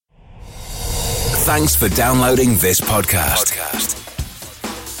Thanks for downloading this podcast.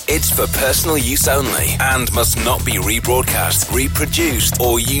 It's for personal use only and must not be rebroadcast, reproduced,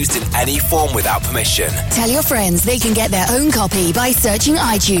 or used in any form without permission. Tell your friends they can get their own copy by searching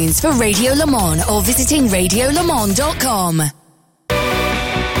iTunes for Radio Le Mans or visiting radiolemans.com.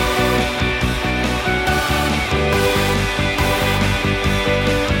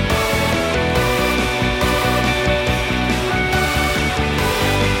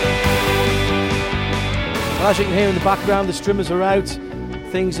 Well, as you can hear in the background, the strimmers are out.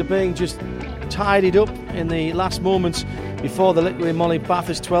 Things are being just tidied up in the last moments before the Liquid Moly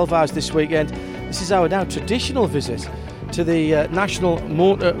Bathurst 12 Hours this weekend. This is our now traditional visit to the National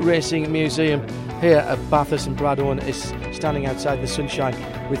Motor Racing Museum here at Bathurst, and Brad Owen is standing outside the sunshine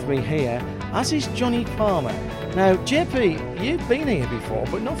with me here, as is Johnny Palmer. Now, JP, you've been here before,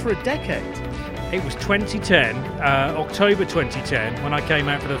 but not for a decade. It was 2010, October 2010, when I came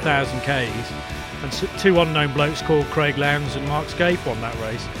out for the 1,000 Ks. And two unknown blokes called Craig Lowndes and Mark Scape won that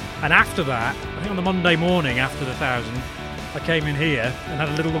race. And after that, I think on the Monday morning after the 1,000, I came in here and had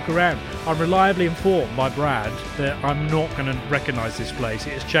a little look around. I'm reliably informed by Brad that I'm not going to recognise this place.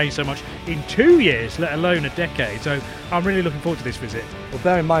 It has changed so much in 2 years, let alone a decade. So I'm really looking forward to this visit. Well,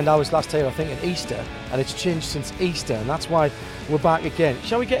 bear in mind, I was last here, I think, in Easter, and it's changed since Easter, and that's why we're back again.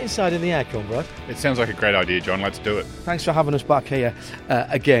 Shall we get inside in the aircon, Brad? It sounds like a great idea, John. Let's do it. Thanks for having us back here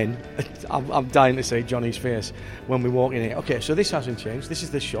again. I'm dying to see Johnny's face when we walk in here. Okay, so this hasn't changed. This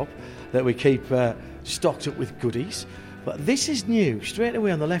is the shop that we keep stocked up with goodies. But this is new, straight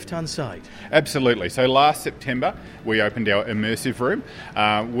away on the left-hand side. Absolutely. So last September, we opened our immersive room.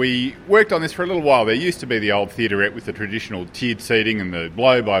 We worked on this for a little while. There used to be the old theaterette with the traditional tiered seating and the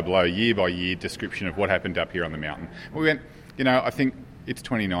blow-by-blow, year-by-year description of what happened up here on the mountain. We went, I think it's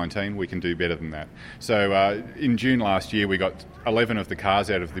 2019, we can do better than that. So in June last year, we got 11 of the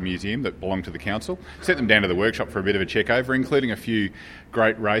cars out of the museum that belonged to the council, sent them down to the workshop for a bit of a check-over, including a few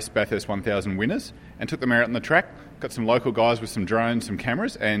great race Bathurst 1000 winners, and took them out on the track, got some local guys with some drones, some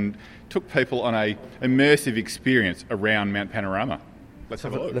cameras, and took people on a immersive experience around Mount Panorama. Let's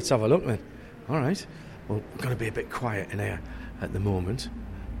have a look. Let's have a look then. All right. Well, we're going to be a bit quiet in here at the moment.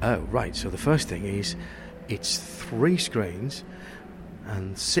 Oh, right. So the first thing is it's 3 screens,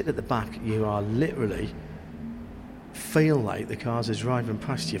 and sit at the back, you are literally feel like the cars are driving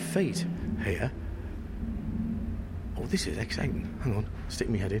past your feet here. Oh, this is exciting. Hang on, stick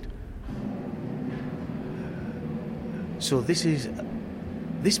my head in. So this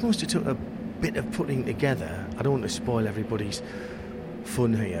must have took a bit of putting together. I don't want to spoil everybody's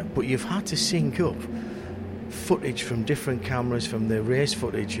fun here, but you've had to sync up footage from different cameras, from the race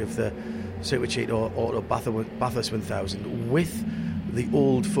footage of the Supercheat Auto Bathurst 1000 with the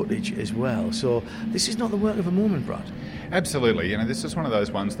old footage as well. So this is not the work of a moment, Brad. Absolutely. This is one of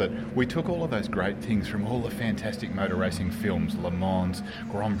those ones that we took all of those great things from all the fantastic motor racing films, Le Mans,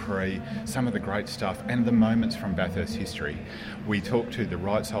 Grand Prix, some of the great stuff, and the moments from Bathurst history. We talked to the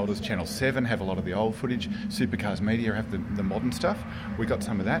rights holders. Channel 7 have a lot of the old footage. Supercars Media have the modern stuff. We got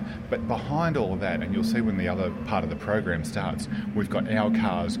some of that. But behind all of that, and you'll see when the other part of the program starts, we've got our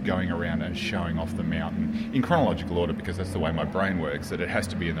cars going around and showing off the mountain in chronological order, because that's the way my brain works, that it has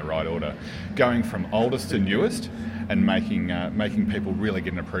to be in the right order, going from oldest to newest and making people really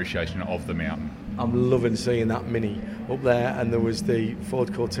get an appreciation of the mountain. I'm loving seeing that Mini up there, and there was the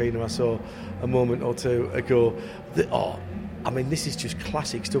Ford Cortina I saw a moment or two ago. This is just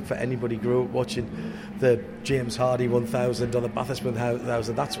classic stuff for anybody who grew up watching the James Hardy 1000 or the Bathurst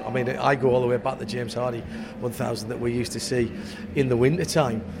 1000. I go all the way back to James Hardy 1000 that we used to see in the winter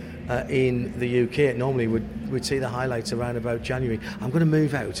time. In the UK, normally we'd see the highlights around about January. I'm going to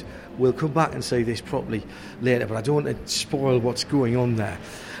move out. We'll come back and see this properly later, but I don't want to spoil what's going on there.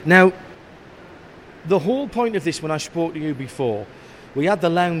 Now, the whole point of this, when I spoke to you before, we had the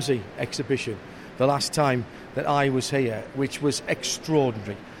Lounsey exhibition the last time that I was here, which was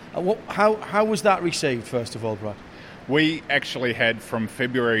extraordinary. How was that received, first of all, Brad? We actually had, from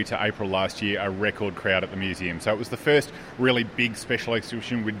February to April last year, a record crowd at the museum. So it was the first really big special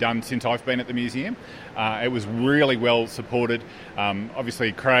exhibition we'd done since I've been at the museum. It was really well supported.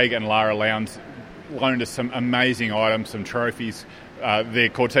 Obviously, Craig and Lara Lowndes loaned us some amazing items, some trophies, their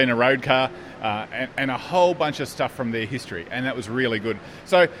Cortina road car, and a whole bunch of stuff from their history, and that was really good.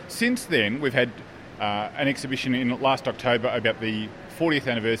 So since then, we've had an exhibition in last October about the 40th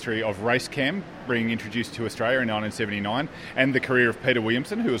anniversary of Racecam being introduced to Australia in 1979, and the career of Peter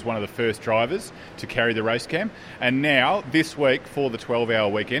Williamson, who was one of the first drivers to carry the Racecam. And now, this week, for the 12-hour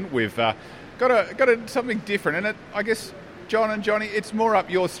weekend, we've got something different, and I guess John and Johnny, it's more up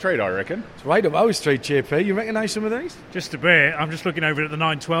your street, I reckon. It's right up our street, JP. You recognise some of these? Just a bit. I'm just looking over at the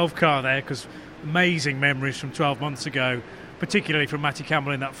 912 car there because amazing memories from 12 months ago, particularly from Matty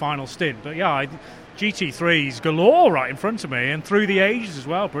Campbell in that final stint. But yeah, GT3s galore right in front of me and through the ages as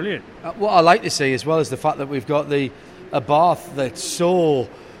well. Brilliant. What I like to see as well is the fact that we've got a Abarth that so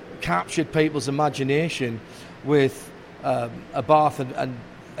captured people's imagination with Abarth and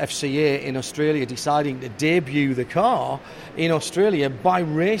FCA in Australia deciding to debut the car in Australia by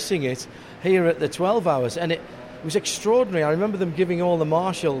racing it here at the 12 Hours, and it was extraordinary. I remember them giving all the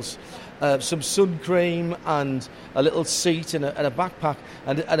marshals some sun cream and a little seat and a backpack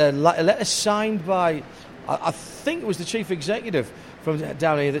and a letter signed by, I think it was the chief executive from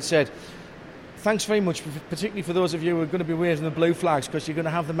down here, that said, thanks very much, particularly for those of you who are going to be wearing the blue flags, because you're going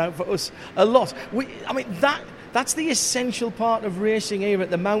to have them out for us a lot. That's the essential part of racing here at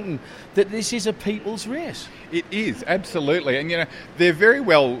the mountain, that this is a people's race. It is, absolutely. And, they're very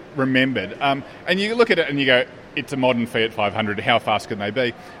well remembered. And you look at it and you go, it's a modern Fiat 500, how fast can they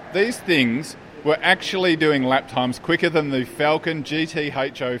be? These things were actually doing lap times quicker than the Falcon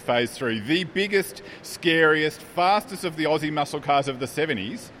GT HO Phase 3, the biggest, scariest, fastest of the Aussie muscle cars of the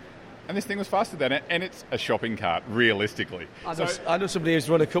 70s. And this thing was faster than it, and it's a shopping cart, realistically. I know somebody who's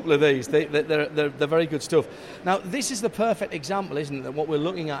run a couple of these. They're very good stuff. Now, this is the perfect example, isn't it, what we're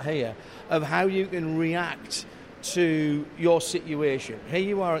looking at here, of how you can react to your situation. Here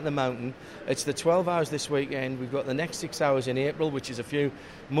you are at the mountain. It's the 12 Hours this weekend. We've got the next 6 hours in April, which is a few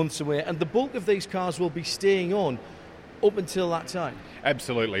months away. And the bulk of these cars will be staying on up until that time.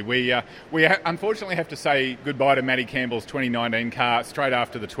 Absolutely. We unfortunately have to say goodbye to Matty Campbell's 2019 car straight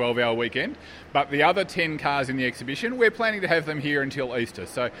after the 12-hour weekend, but the other 10 cars in the exhibition, we're planning to have them here until Easter.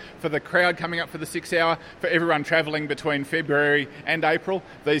 So for the crowd coming up for the 6-hour, for everyone travelling between February and April,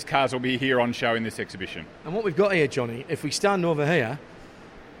 these cars will be here on show in this exhibition. And what we've got here, Johnny, if we stand over here,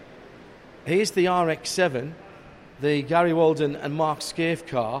 here's the RX-7, the Gary Walden and Mark Scaife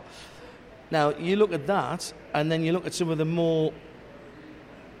car. Now, you look at that, and then you look at some of the more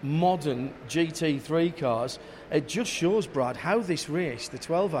modern GT3 cars. It just shows, Brad, how this race, the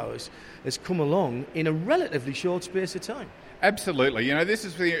 12 Hours, has come along in a relatively short space of time. Absolutely. This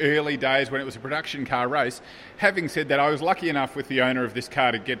is the early days when it was a production car race. Having said that, I was lucky enough with the owner of this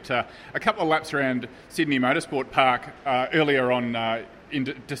car to get a couple of laps around Sydney Motorsport Park earlier on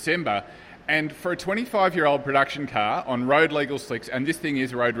in December. And for a 25-year-old production car on road legal slicks, and this thing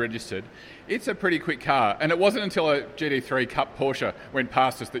is road registered, it's a pretty quick car. And it wasn't until a GT3 Cup Porsche went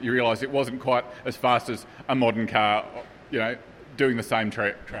past us that you realised it wasn't quite as fast as a modern car, doing the same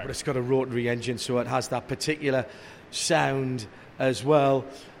track. But it's got a rotary engine, so it has that particular sound as well.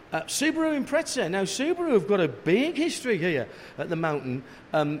 Subaru Impreza. Now, Subaru have got a big history here at the mountain.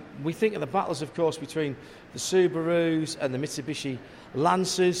 We think of the battles, of course, between the Subarus and the Mitsubishi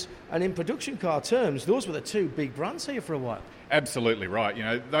Lancers, and in production car terms, those were the two big brands here for a while. Absolutely right.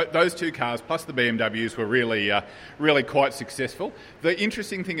 Those two cars plus the BMWs were really quite successful. The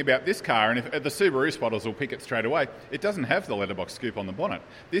interesting thing about this car, and if the Subaru spotters will pick it straight away, it doesn't have the letterbox scoop on the bonnet.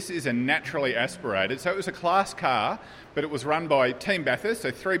 This is a naturally aspirated, so it was a class car, but it was run by Team Bathurst,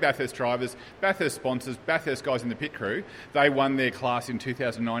 so 3 Bathurst drivers, Bathurst sponsors, Bathurst guys in the pit crew. They won their class in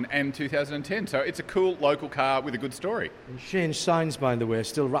 2009 and 2010, so it's a cool local car with a good story. And Shane Sainz, by the way,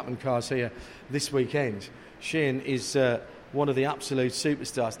 still wrapping cars here this weekend. Shane is one of the absolute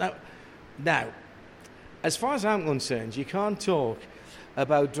superstars. Now, as far as I'm concerned, you can't talk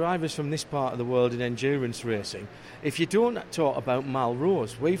about drivers from this part of the world in endurance racing if you don't talk about Mal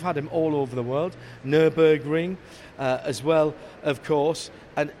Rose. We've had him all over the world, Nürburgring as well, of course,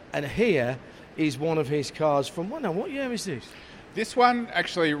 and here is one of his cars from, what year is this? This one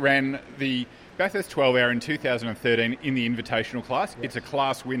actually ran the Bathurst 12-hour in 2013 in the Invitational class. It's a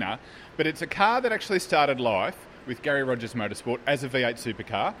class winner, but it's a car that actually started life with Gary Rogers Motorsport as a V8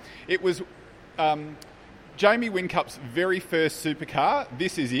 supercar. It was Jamie Whincup's very first supercar.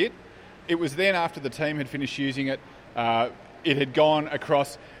 This is it. It was then, after the team had finished using it, it had gone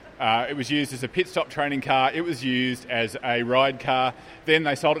across. It was used as a pit stop training car. It was used as a ride car. Then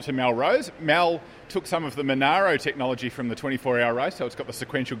they sold it to Mal Rose. Mal took some of the Monaro technology from the 24-hour race, so it's got the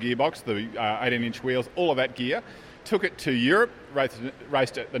sequential gearbox, the 18-inch wheels, all of that gear. Took it to Europe,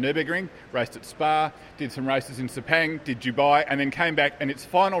 raced at the Nürburgring, raced at Spa, did some races in Sepang, did Dubai, and then came back, and its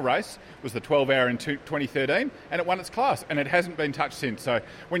final race was the 12-hour in 2013, and it won its class, and it hasn't been touched since. So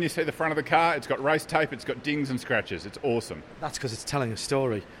when you see the front of the car, it's got race tape, it's got dings and scratches. It's awesome. That's because it's telling a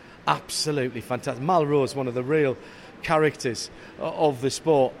story. Absolutely fantastic. Mal Rose, one of the real characters of the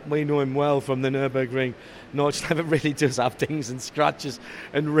sport. We know him well from the Nürburgring. Nordschleife really does have dings and scratches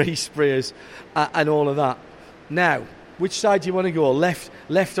and race sprayers and all of that. Now, Which side do you want to go?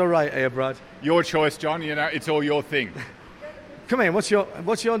 Left or right here, Brad? Your choice, John. You know, it's all your thing. Come here. What's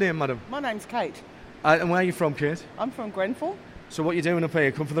your name, madam? My name's Kate. And where are you from, Kate? I'm from Grenfell. So what are you doing up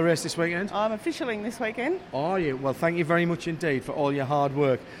here? Come for the race this weekend? I'm officialing this weekend. Are you? Well, thank you very much indeed for all your hard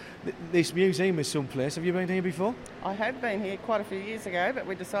work. This museum is someplace. Have you been here before? I have been here quite a few years ago, but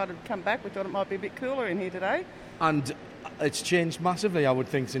we decided to come back. We thought it might be a bit cooler in here today. And it's changed massively, I would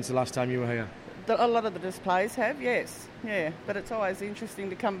think, since the last time you were here. A lot of the displays have, yes. Yeah, but it's always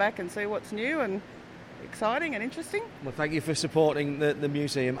interesting to come back and see what's new and exciting and interesting. Well, thank you for supporting the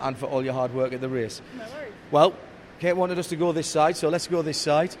museum and for all your hard work at the race. No worries. Well, Kate wanted us to go this side, so let's go this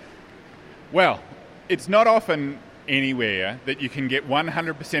side. Well, it's not often anywhere that you can get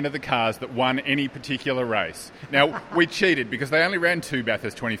 100% of the cars that won any particular race. Now, we cheated because they only ran 2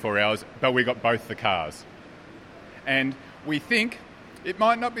 Bathurst 24 hours, but we got both the cars. And we think it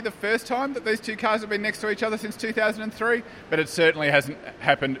might not be the first time that these 2 cars have been next to each other since 2003, but it certainly hasn't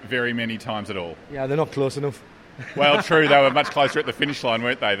happened very many times at all. Yeah, they're not close enough. Well, true, they were much closer at the finish line,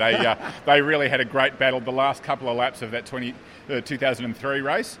 weren't they? They really had a great battle. The last couple of laps of that 2003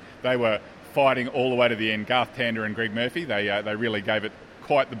 race, they were fighting all the way to the end. Garth Tander and Greg Murphy, they really gave it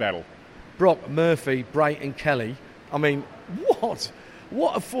quite the battle. Brock, Murphy, Bright and Kelly. I mean, what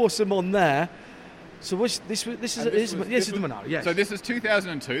a foursome on there. So this is the Monaro, yes. So this is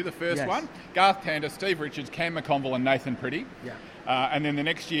 2002, the first one. Garth Tander, Steve Richards, Cam McConville and Nathan Pretty. Yeah. And then the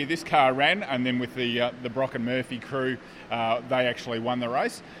next year this car ran, and then with the Brock and Murphy crew, they actually won the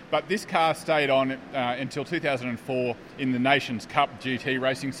race. But this car stayed on until 2004 in the Nations Cup GT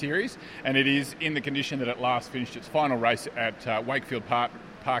Racing Series, and it is in the condition that it last finished its final race at Wakefield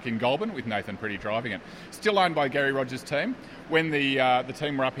Park in Goulburn with Nathan Pretty driving it. Still owned by Gary Rogers' team. When the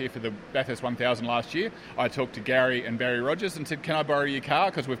team were up here for the Bathurst 1000 last year, I talked to Gary and Barry Rogers and said, "Can I borrow your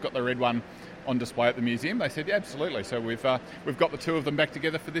car? Because we've got the red one on display at the museum." They said, "Yeah, absolutely." So we've got the 2 of them back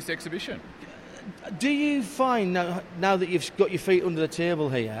together for this exhibition. Do you find now that you've got your feet under the table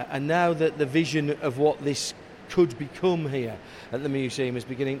here, and now that the vision of what this could become here at the museum is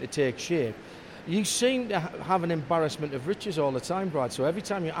beginning to take shape, you seem to have an embarrassment of riches all the time, Brad. So every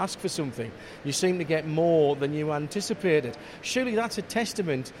time you ask for something, you seem to get more than you anticipated. Surely that's a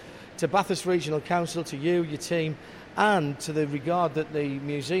testament to Bathurst Regional Council, to you, your team, and to the regard that the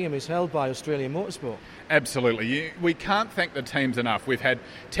museum is held by Australian Motorsport. Absolutely. We can't thank the teams enough. We've had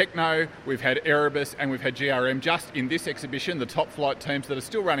Techno, we've had Erebus, and we've had GRM just in this exhibition, the top flight teams that are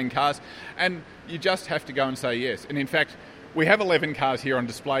still running cars, and you just have to go and say yes. And in fact, we have 11 cars here on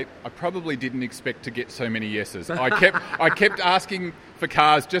display. I probably didn't expect to get so many yeses. I kept asking for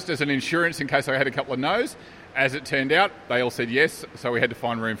cars just as an insurance in case I had a couple of no's. As it turned out, they all said yes, so we had to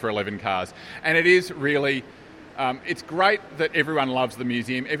find room for 11 cars. And it is really... it's great that everyone loves the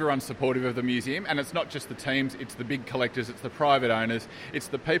museum, everyone's supportive of the museum, and it's not just the teams, it's the big collectors, it's the private owners, it's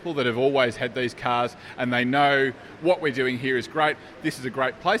the people that have always had these cars and they know what we're doing here is great. This is a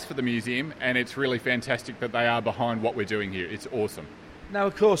great place for the museum, and it's really fantastic that they are behind what we're doing here. It's awesome. Now,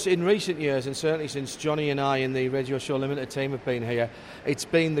 of course, in recent years, and certainly since Johnny and I in the Radio Show Limited team have been here, it's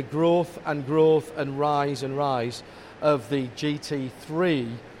been the growth and rise of the GT3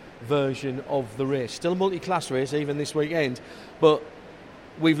 version of the race. Still a multi-class race even this weekend, but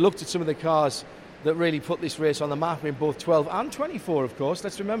we've looked at some of the cars that really put this race on the map in both 12 and 24, of course.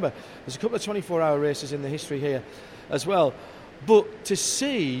 Let's remember, there's a couple of 24-hour races in the history here as well. But to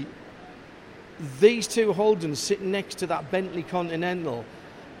see these 2 Holdens sitting next to that Bentley Continental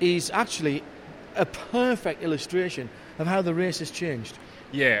is actually a perfect illustration of how the race has changed.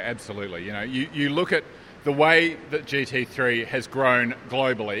 Yeah, absolutely. You know, you look at the way that GT3 has grown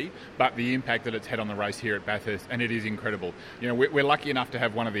globally, but the impact that it's had on the race here at Bathurst, and it is incredible. You know, we're lucky enough to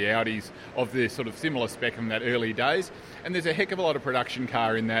have one of the Audis of the sort of similar spec in that early days, and there's a heck of a lot of production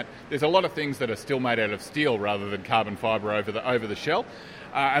car in that. There's a lot of things that are still made out of steel rather than carbon fibre over the shell.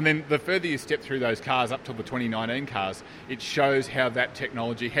 And then the further you step through those cars up to the 2019 cars, it shows how that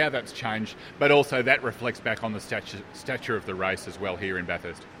technology, how that's changed, but also that reflects back on the stature of the race as well here in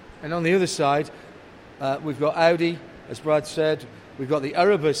Bathurst. And on the other side, we've got Audi, as Brad said. We've got the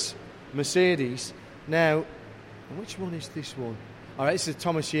Erebus Mercedes. Now, which one is this one? All right, this is a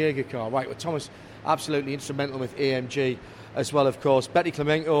Thomas Jaeger car. Right, well, Thomas, absolutely instrumental with AMG as well, of course. Betty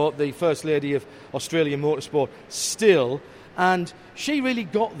Clemenco, the First Lady of Australian Motorsport, still. And she really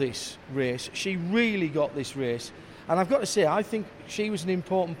got this race. And I've got to say, I think she was an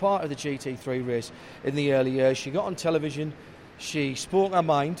important part of the GT3 race in the early years. She got on television. She spoke her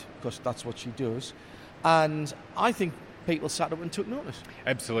mind, because that's what she does. And I think people sat up and took notice.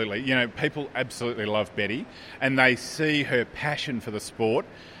 Absolutely. You know, people absolutely love Betty, and they see her passion for the sport,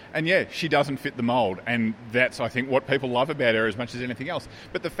 And yeah, she doesn't fit the mould, and that's, I think, what people love about her as much as anything else.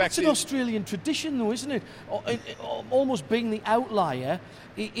 But the fact it's an Australian tradition, though, isn't it? Almost being the outlier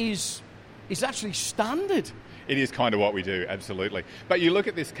is actually standard. It is kind of what we do, absolutely. But you look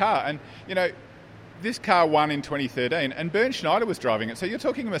at this car, and this car won in 2013, and Bernd Schneider was driving it. So you're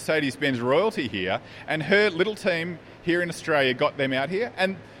talking Mercedes-Benz royalty here, and her little team here in Australia got them out here,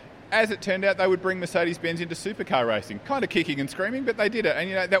 and as it turned out, they would bring Mercedes-Benz into supercar racing, kind of kicking and screaming, but they did it.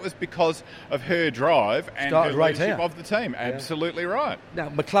 And, that was because of her drive and her leadership of the team. Absolutely right. Now,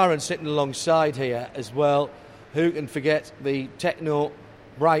 McLaren sitting alongside here as well. Who can forget the Techno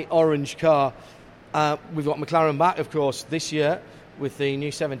bright orange car? We've got McLaren back, of course, this year with the new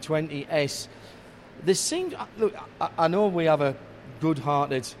 720S. There seems... Look, I know we have a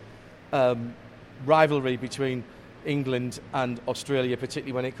good-hearted rivalry between England and Australia,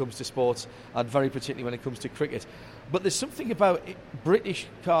 particularly when it comes to sports, and very particularly when it comes to cricket. But there's something about British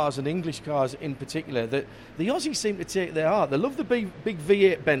cars and English cars in particular that the Aussies seem to take their heart. They love the big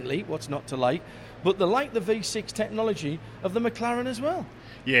V8 Bentley, what's not to like, but they like the V6 technology of the McLaren as well.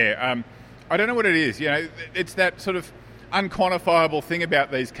 Yeah, I don't know what it is. It's that sort of unquantifiable thing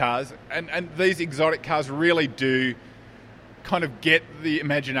about these cars, and these exotic cars really do kind of get the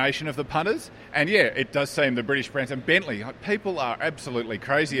imagination of the punters. And yeah, it does seem the British brands. And Bentley, people are absolutely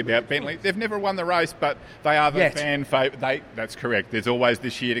crazy about Bentley. They've never won the race, but they are the fan favourite. That's correct. There's always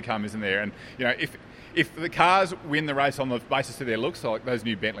this year to come, isn't there? And if the cars win the race on the basis of their looks, like those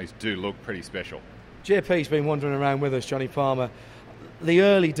new Bentleys do look pretty special. JP's been wandering around with us, Johnny Palmer. The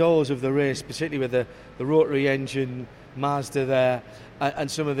early doors of the race, particularly with the rotary engine Mazda there, and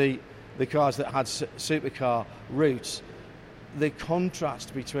some of the cars that had supercar roots, the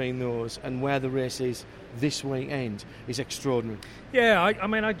contrast between those and where the race is this weekend is extraordinary. Yeah,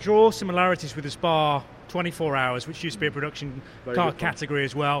 I draw similarities with the Spa 24 Hours, which used to be a production car category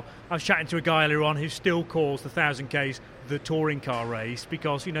as well. I was chatting to a guy earlier on who still calls the 1000Ks the touring car race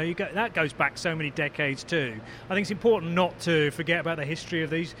because, that goes back so many decades too. I think it's important not to forget about the history of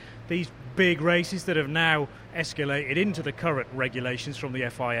these big races that have now escalated into the current regulations from the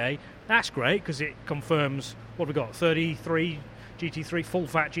FIA. That's great because it confirms what we've got, 33 GT3,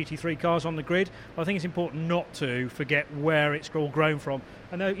 full-fat GT3 cars on the grid. But I think it's important not to forget where it's all grown from.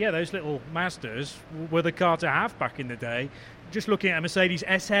 And those little Mazdas were the car to have back in the day. Just looking at a Mercedes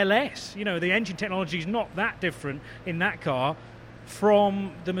SLS, the engine technology is not that different in that car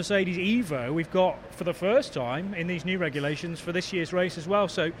from the Mercedes Evo we've got for the first time in these new regulations for this year's race as well.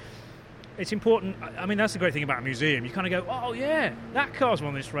 So it's important. I mean, that's the great thing about a museum. You kind of go, oh yeah, that car's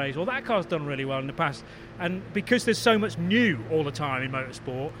won this race, or that car's done really well in the past. And because there's so much new all the time in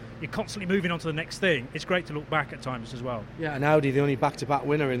motorsport, you're constantly moving on to the next thing. It's great to look back at times as well. Yeah, and Audi, the only back-to-back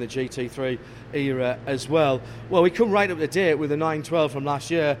winner in the GT3 era as well. Well, we come right up to date with the 912 from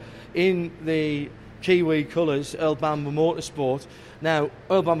last year in the Kiwi colours, Earl Bamber Motorsport. Now,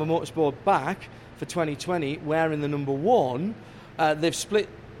 Earl Bamber Motorsport back for 2020, wearing the number 1. They've split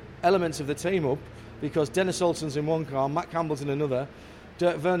elements of the team up because Dennis Olsen's in one car, Matt Campbell's in another,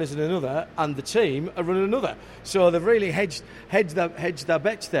 Dirk Werner's in another, and the team are running another. So they've really hedged their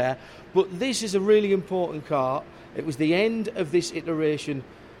bets there. But this is a really important car. It was the end of this iteration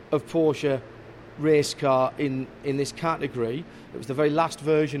of Porsche race car in this category. It was the very last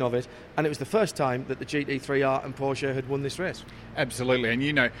version of it, and it was the first time that the GT3R and Porsche had won this race. Absolutely,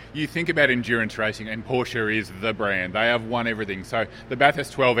 and you think about endurance racing, and Porsche is the brand. They have won everything. So the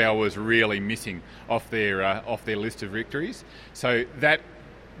Bathurst 12 Hour was really missing off their list of victories. So that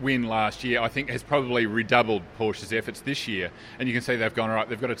win last year, I think, has probably redoubled Porsche's efforts this year. And you can see they've gone, all right,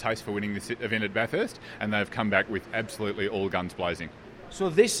 they've got a taste for winning this event at Bathurst, and they've come back with absolutely all guns blazing. So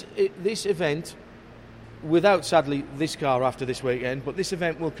this event, without, sadly, this car after this weekend, but this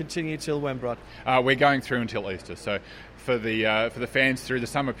event will continue till when, Brad? We're going through until Easter. So for the fans through the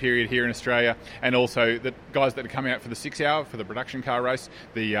summer period here in Australia, and also the guys that are coming out for the 6 hour for the production car race,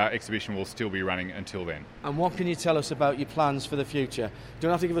 the exhibition will still be running until then. And what can you tell us about your plans for the future? You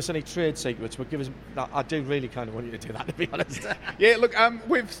don't have to give us any trade secrets, but give us. I do really kind of want you to do that, to be honest. Yeah, look,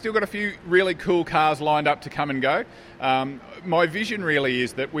 we've still got a few really cool cars lined up to come and go. My vision really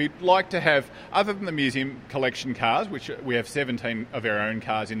is that we'd like to have, other than the museum collection cars, which we have 17 of our own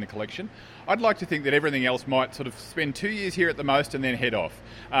cars in the collection, I'd like to think that everything else might sort of spend 2 years here at the most and then head off.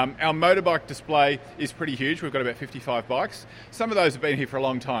 Our motorbike display is pretty huge. We've got about 55 bikes. Some of those have been here for a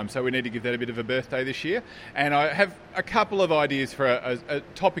long time, so we need to give that a bit of a birthday this year. And I have a couple of ideas for a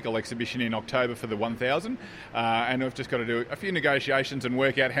topical exhibition in October for the 1000. And I've just got to do a few negotiations and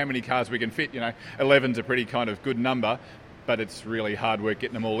work out how many cars we can fit. 11's a pretty kind of good number. but it's really hard work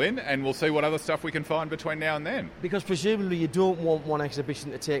getting them all in, and we'll see what other stuff we can find between now and then. Because presumably you don't want one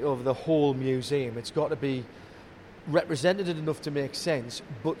exhibition to take over the whole museum. It's got to be representative enough to make sense,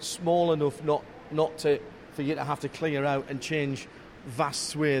 but small enough not to for you to have to clear out and change vast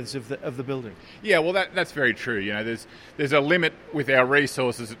swathes of the building. Yeah, well, that's very true. You know, there's a limit with our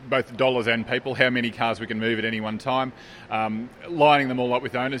resources, both dollars and people, how many cars we can move at any one time. Lining them all up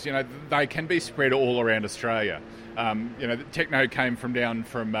with owners, you know, they can be spread all around Australia. You know, Techno came from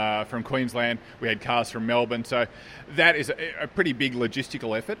Queensland. We had cars from Melbourne, so that is a pretty big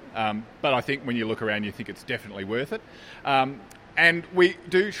logistical effort. But I think when you look around, you think it's definitely worth it. And we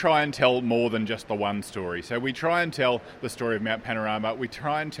do try and tell more than just the one story. So we try and tell the story of Mount Panorama. We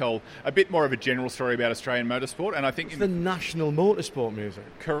try and tell a bit more of a general story about Australian motorsport. And I think it's the National Motorsport Museum.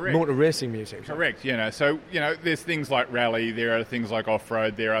 Correct. Motor Racing Museum. Correct. You know, so there's things like rally. There are things like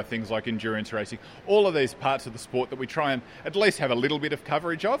off-road. There are things like endurance racing. All of these parts of the sport that we try and at least have a little bit of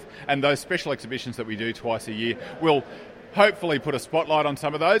coverage of. And those special exhibitions that we do twice a year will hopefully put a spotlight on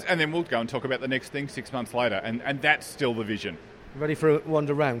some of those, and then we'll go and talk about the next thing 6 months later. And that's still the vision. Ready for a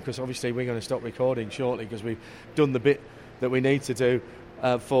wander around? Because obviously we're going to stop recording shortly because we've done the bit that we need to do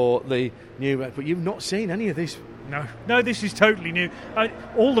for the new... But you've not seen any of this. No, this is totally new.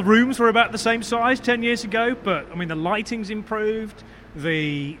 All the rooms were about the same size 10 years ago, but, I mean, the lighting's improved.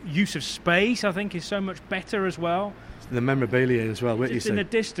 The use of space, I think, is so much better as well. The memorabilia as well, just in the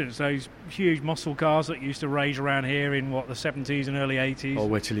distance, those huge muscle cars that used to rage around here in, the 70s and early 80s. Oh,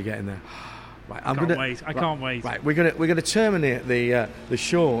 wait till you get in there. Right, I can't wait. Right, we're gonna terminate the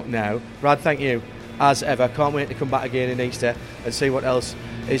show now. Brad, thank you as ever. Can't wait to come back again in Easter and see what else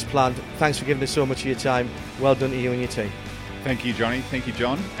is planned. Thanks for giving us so much of your time. Well done to you and your team. Thank you, Johnny. Thank you,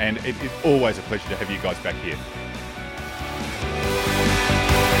 John. And it's always a pleasure to have you guys back here.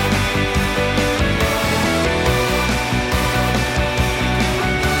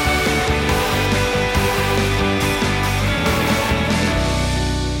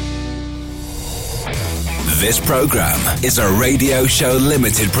 This program is a Radio Show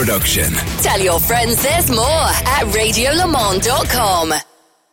Limited production. Tell your friends there's more at radiolemans.com.